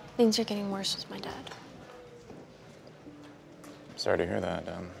 Things are getting worse with my dad. Sorry to hear that.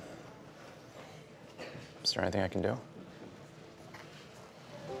 Is there anything I can do?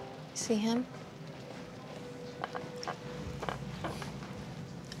 See him?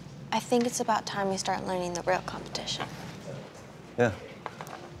 I think it's about time we start learning the real competition. Yeah.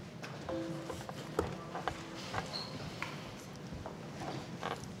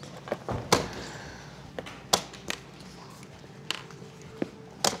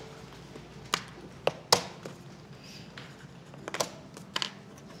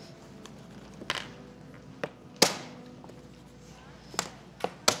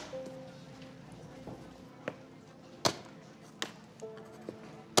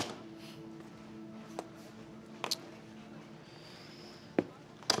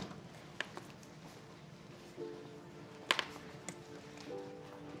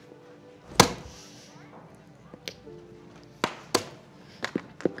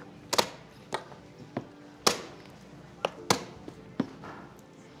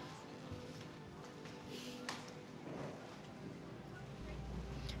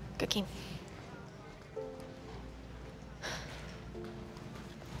 Cookie.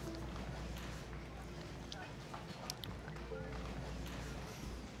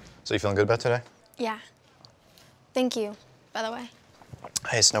 So you feeling good about today? Yeah. Thank you, by the way.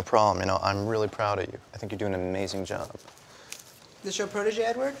 Hey, it's no problem. You know, I'm really proud of you. I think you're doing an amazing job. This your protege,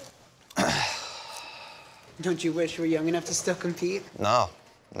 Edward? Don't you wish you were young enough to still compete? No,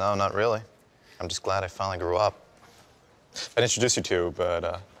 not really. I'm just glad I finally grew up. I'd introduce you to,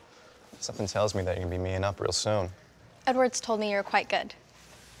 but something tells me that you're gonna be meeting up real soon. Edward's told me you're quite good.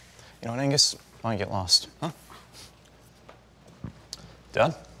 You know what, Angus? Why don't you get lost, huh?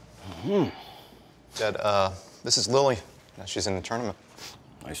 Dad? Mm-hmm. Dad, this is Lily. She's in the tournament.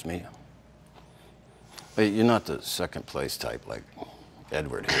 Nice to meet you. But you're not the second place type like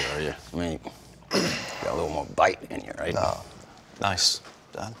Edward here, are you? I mean, you got a little more bite in you, right? No. Nice,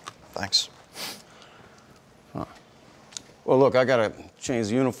 Dad. Thanks. Huh. Well, look, I gotta change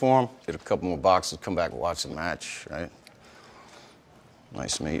the uniform, get a couple more boxes, come back and watch the match, right?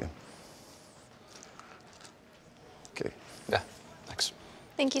 Nice to meet you. Okay. Yeah, thanks.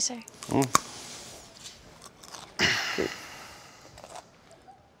 Thank you, sir. Hmm?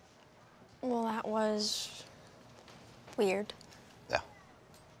 Well, that was weird.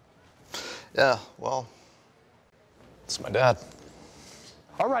 Yeah, well, it's my dad.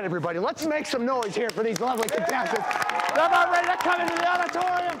 All right, everybody, let's make some noise here for these lovely contestants. They're about ready to come into the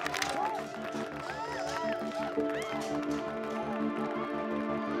auditorium.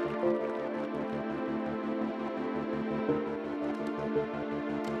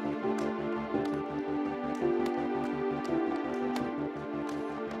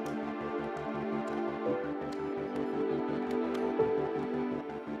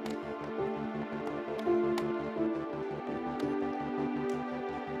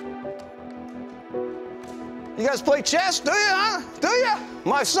 You guys play chess, do you, huh? Do you?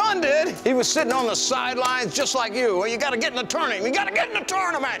 My son did. He was sitting on the sidelines just like you. Well, you gotta get in the tournament. You gotta get in the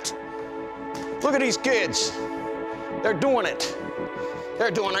tournament. Look at these kids. They're doing it.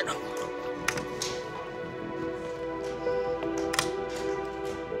 They're doing it.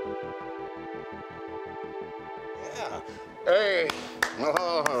 Yeah. Hey.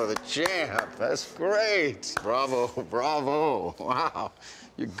 Oh, the champ. That's great. Bravo, bravo. Wow.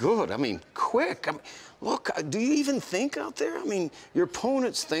 You're good. I mean, quick. I mean, look, do you even think out there? I mean, your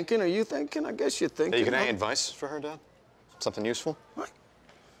opponent's thinking. Are you thinking? I guess you're thinking. Hey, you got any advice for her, Dad? Something useful? What?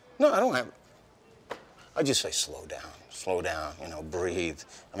 No, I don't have. I just say slow down, you know, breathe.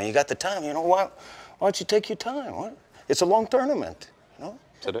 I mean, you got the time, you know, why don't you take your time? What? It's a long tournament, you know?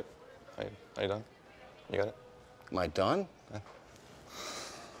 Is that it? Are you done? You got it? Am I done? Yeah.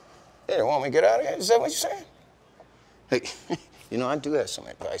 Hey, you want me to get out of here? Is that what you're saying? Hey, you know, I do have some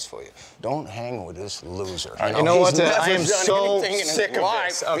advice for you. Don't hang with this loser. You know what? He's never I am done so anything in his sick of life.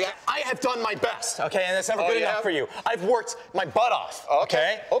 this. Okay? Yeah. I have done my best, okay? And that's never Oh, good you enough have? for you. I've worked my butt off,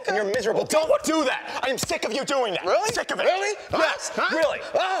 okay? Okay. And you're miserable. Don't do that. I am sick of you doing that. Really? Sick of it. Really? Yes, Huh? really.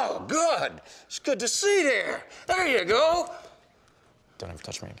 Oh, good. It's good to see there. There you go. Don't ever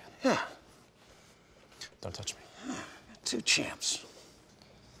touch me again. Yeah. Don't touch me. Two champs.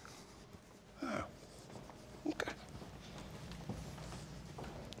 Oh. Okay.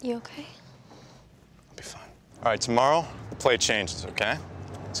 You okay? I'll be fine. All right, tomorrow, the play changes, okay?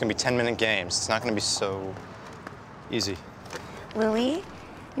 It's gonna be 10-minute games. It's not gonna be so easy. Lily,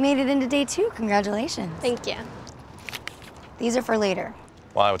 you made it into day 2. Congratulations. Thank you. These are for later.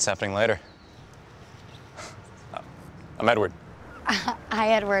 Why? What's happening later? I'm Edward. Hi,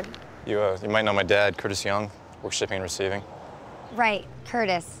 Edward. You might know my dad, Curtis Young. Works shipping and receiving. Right,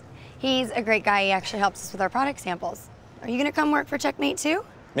 Curtis. He's a great guy. He actually helps us with our product samples. Are you gonna come work for Checkmate too?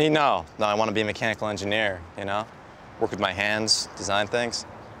 Me, no. No, I want to be a mechanical engineer, you know? Work with my hands, design things.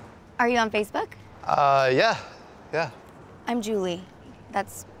 Are you on Facebook? Yeah. I'm Julie.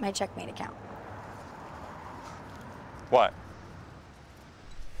 That's my Checkmate account. What?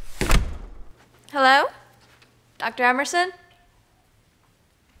 Hello? Dr. Emerson?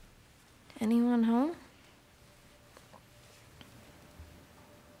 Anyone home?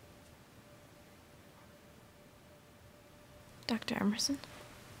 Dr. Emerson?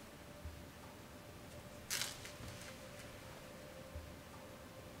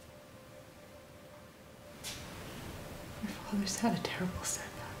 Your father's had a terrible setback.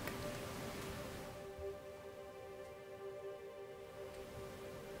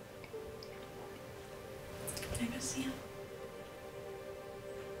 Can I go see him?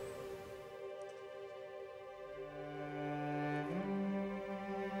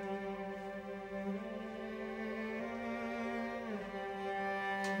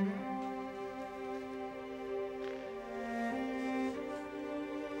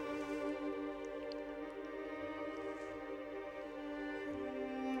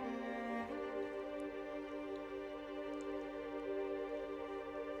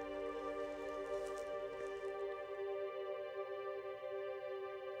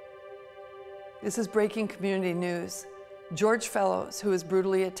 This is breaking community news. George Fellows, who was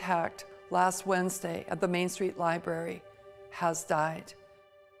brutally attacked last Wednesday at the Main Street Library, has died.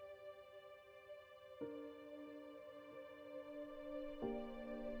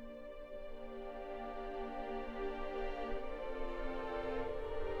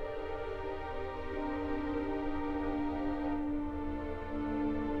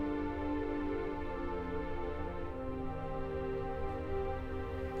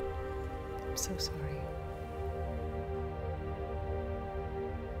 I'm so sorry.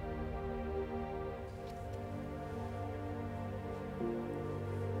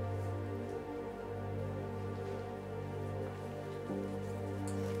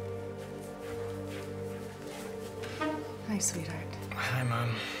 Hi, sweetheart. Hi,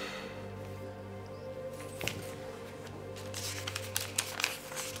 Mom.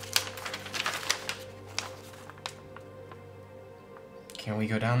 Can't we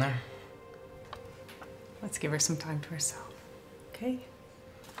go down there? Let's give her some time to herself, okay?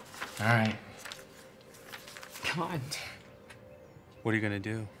 All right. Come on. What are you gonna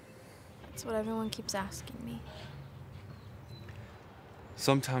do? That's what everyone keeps asking me.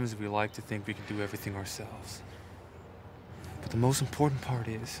 Sometimes we like to think we can do everything ourselves. But the most important part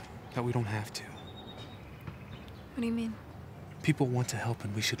is that we don't have to. What do you mean? People want to help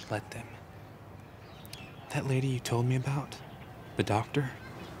and we should let them. That lady you told me about, the doctor,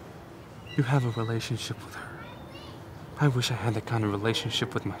 you have a relationship with her. I wish I had that kind of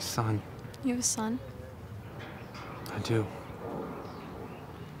relationship with my son. You have a son? I do.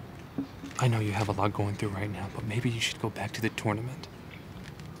 I know you have a lot going through right now, but maybe you should go back to the tournament.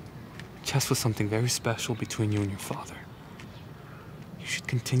 Chess was something very special between you and your father. You should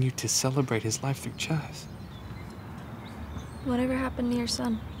continue to celebrate his life through chess. Whatever happened to your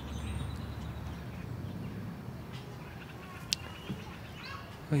son?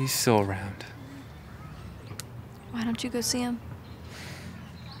 Well, he's still around. Why don't you go see him?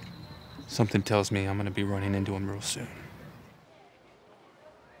 Something tells me I'm gonna be running into him real soon.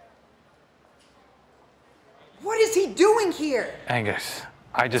 What is he doing here? Angus,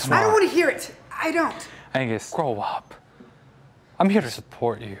 I just I don't want to hear it. I don't. Angus, grow up. I'm here to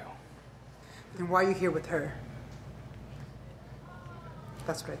support you. Then why are you here with her?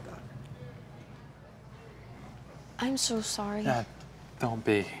 That's what I thought. I'm so sorry. Yeah, don't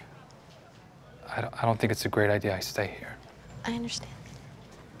be. I don't think it's a great idea I stay here. I understand.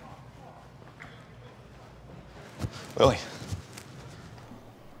 Willie,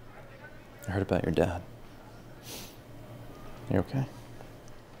 I heard about your dad. You okay?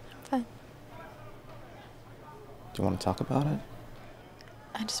 I'm fine. Do you want to talk about it?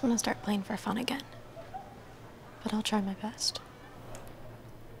 I just want to start playing for fun again. But I'll try my best.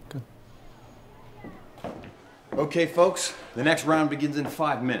 Okay, folks, the next round begins in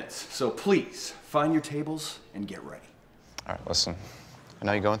 5 minutes. So please, find your tables and get ready. All right, listen. I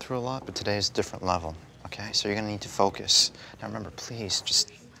know you're going through a lot, but today is a different level, okay? So you're gonna need to focus. Now remember, please,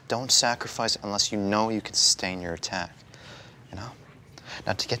 just don't sacrifice unless you know you can sustain your attack, you know?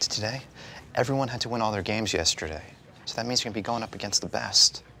 Now to get to today, everyone had to win all their games yesterday. So that means you're gonna be going up against the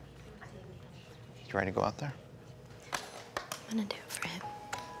best. You ready to go out there? I'm gonna do it for him.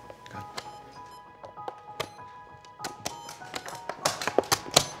 Good.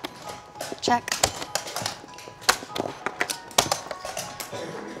 Check.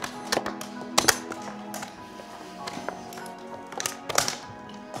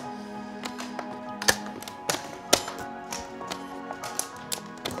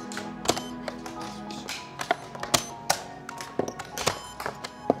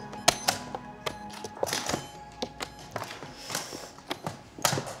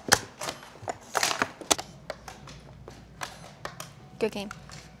 Good game.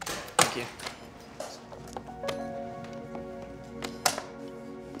 Thank you.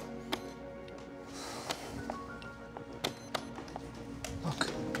 Look,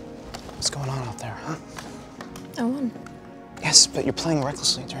 what's going on out there, huh? I won. Yes, but you're playing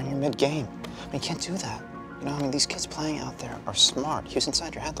recklessly during your mid-game. I mean, you can't do that. You know, I mean, these kids playing out there are smart. He was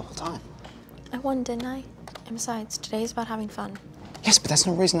inside your head the whole time. I won, didn't I? And besides, today's about having fun. Yes, but that's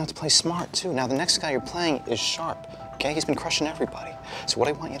no reason not to play smart, too. Now, the next guy you're playing is sharp, okay? He's been crushing everybody. So what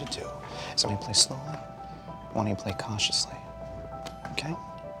I want you to do is I want you to play slowly. I want you to play cautiously, okay?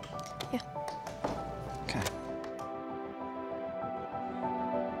 Yeah. Okay.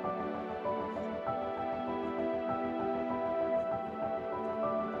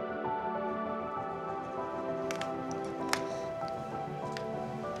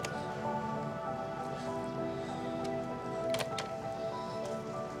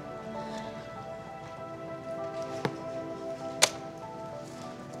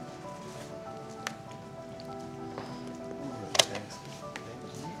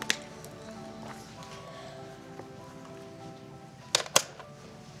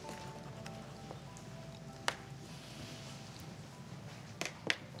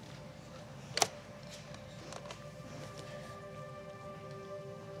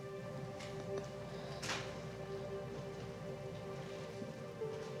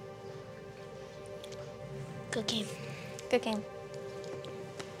 Good game. Good game.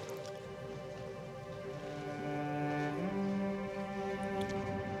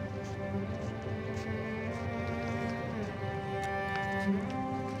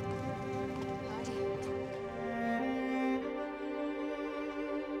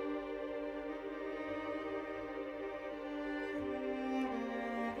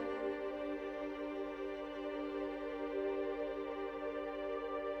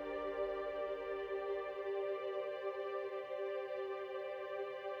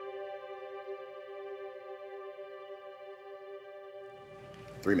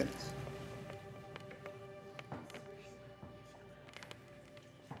 Three minutes.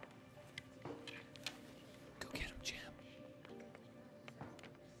 Go get him, champ.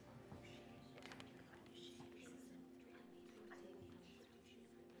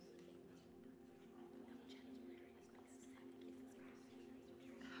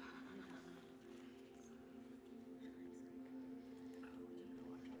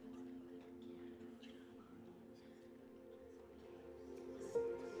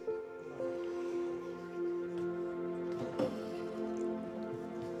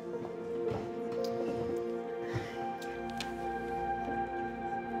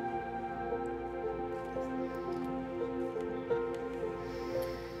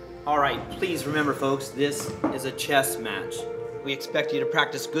 All right, please remember, folks, this is a chess match. We expect you to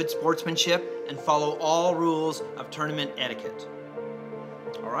practice good sportsmanship and follow all rules of tournament etiquette.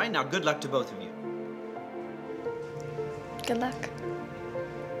 All right, now good luck to both of you. Good luck.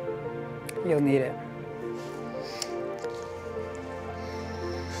 You'll need it.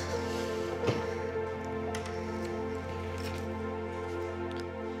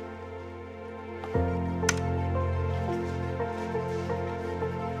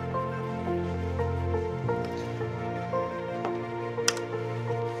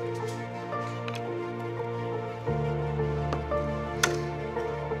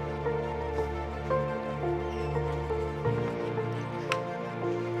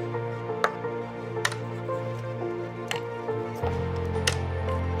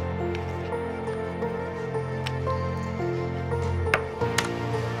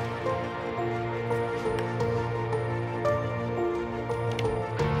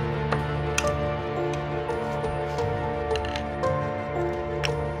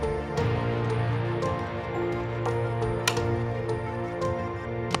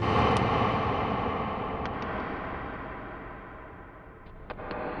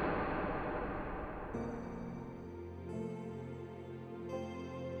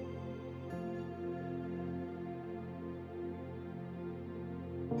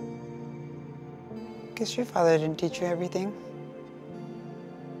 Guess your father didn't teach you everything.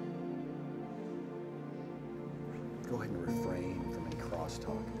 Go ahead and refrain from any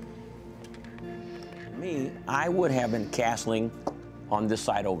crosstalk. Me, I would have been castling on this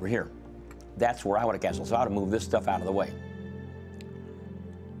side over here. That's where I would have castled, so I would have moved this stuff out of the way.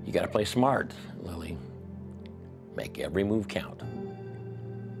 You got to play smart, Lily. Make every move count.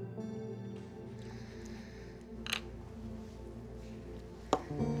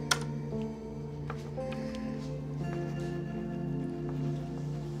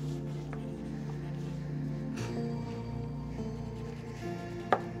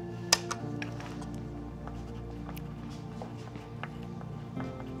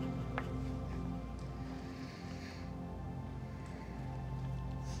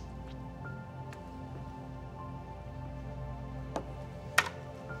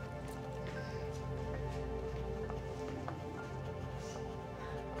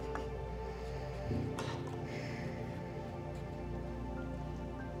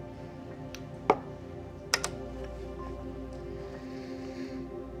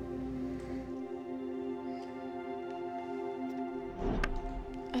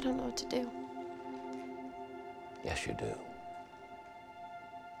 I don't know what to do. Yes, you do.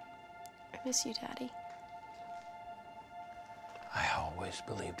 I miss you, Daddy. I always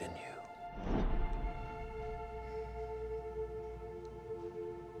believed in you.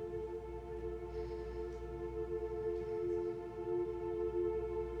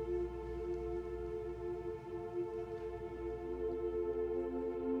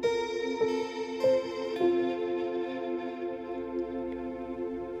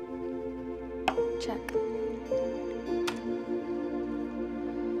 Check.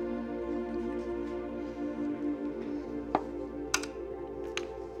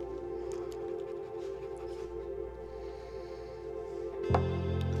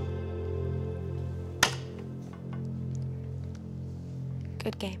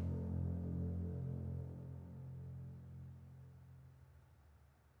 Good game.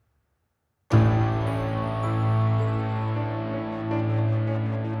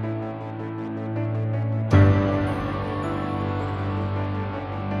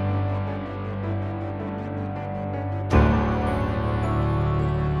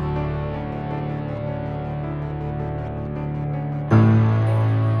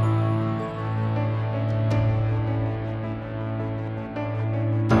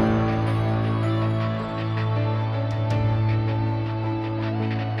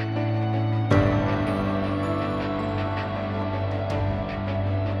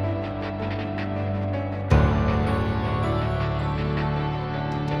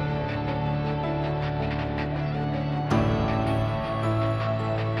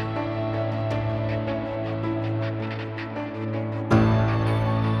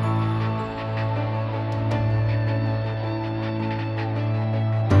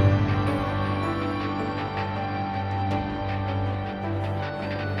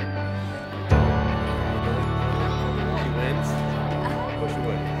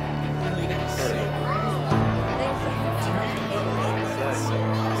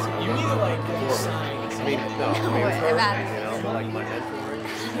 No, I mean, it's her, you know, like my mentor,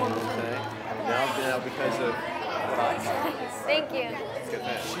 okay? Now because of what I saw. Thank you. Let's get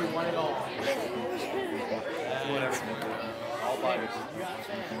that. She won it all. She won everything. All by herself.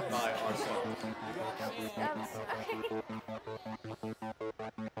 By ourselves.